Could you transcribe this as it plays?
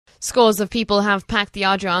Scores of people have packed the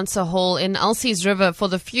Adriaanse Hall in Elsies River for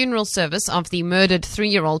the funeral service of the murdered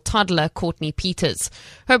 3-year-old toddler Courtney Pieters.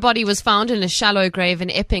 Her body was found in a shallow grave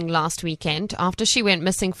in Epping last weekend after she went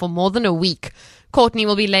missing for more than a week. Courtney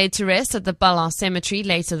will be laid to rest at the Bala Cemetery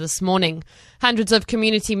later this morning. Hundreds of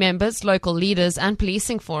community members, local leaders and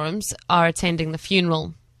policing forums are attending the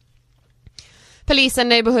funeral. Police and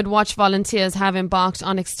Neighbourhood Watch volunteers have embarked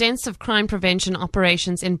on extensive crime prevention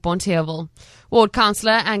operations in Bonteheuwel. Ward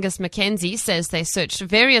Councillor Angus Mackenzie says they searched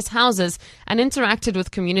various houses and interacted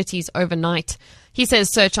with communities overnight. He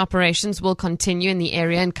says search operations will continue in the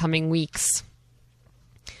area in coming weeks.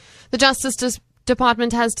 The Justice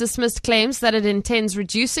Department has dismissed claims that it intends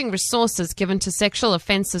reducing resources given to sexual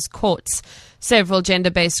offences courts. Several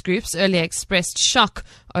gender-based groups earlier expressed shock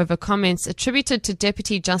over comments attributed to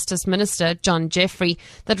Deputy Justice Minister John Jeffrey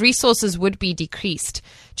that resources would be decreased.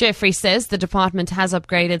 Jeffrey says the department has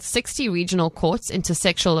upgraded 60 regional courts into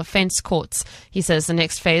sexual offence courts. He says the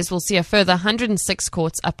next phase will see a further 106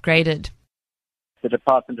 courts upgraded. The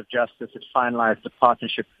Department of Justice has finalized a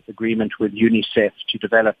partnership agreement with UNICEF to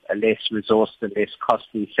develop a less resourced and less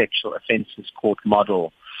costly sexual offences court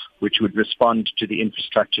model, which would respond to the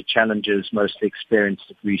infrastructure challenges mostly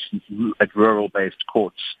experienced at rural-based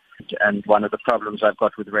courts. And one of the problems I've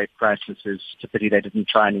got with rape crisis is it's a pity they didn't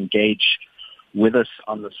try and engage with us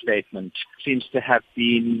on the statement. It seems to have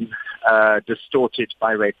been distorted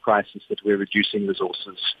by rape crisis that we're reducing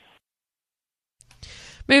resources.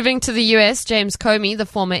 Moving to the US, James Comey, the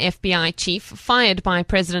former FBI chief, fired by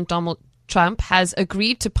President Donald Trump, has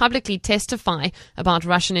agreed to publicly testify about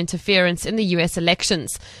Russian interference in the US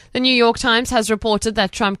elections. The New York Times has reported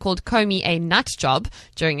that Trump called Comey a nut job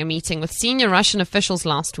during a meeting with senior Russian officials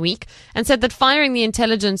last week and said that firing the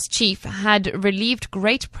intelligence chief had relieved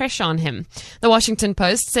great pressure on him. The Washington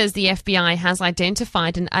Post says the FBI has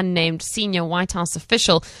identified an unnamed senior White House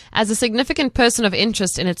official as a significant person of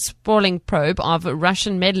interest in its sprawling probe of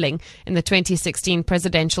Russian meddling in the 2016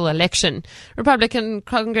 presidential election. Republican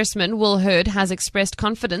Congressman Will Hurd has expressed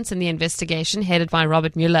confidence in the investigation headed by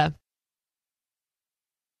Robert Mueller.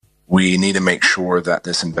 We need to make sure that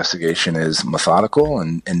this investigation is methodical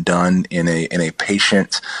and done in a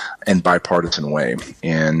patient and bipartisan way.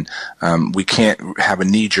 And we can't have a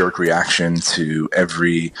knee-jerk reaction to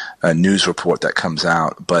every news report that comes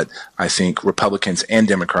out. But I think Republicans and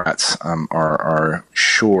Democrats are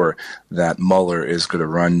sure that Mueller is going to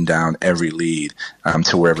run down every lead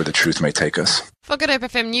to wherever the truth may take us. For Good Hope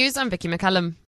FM News, I'm Vicky McCullum.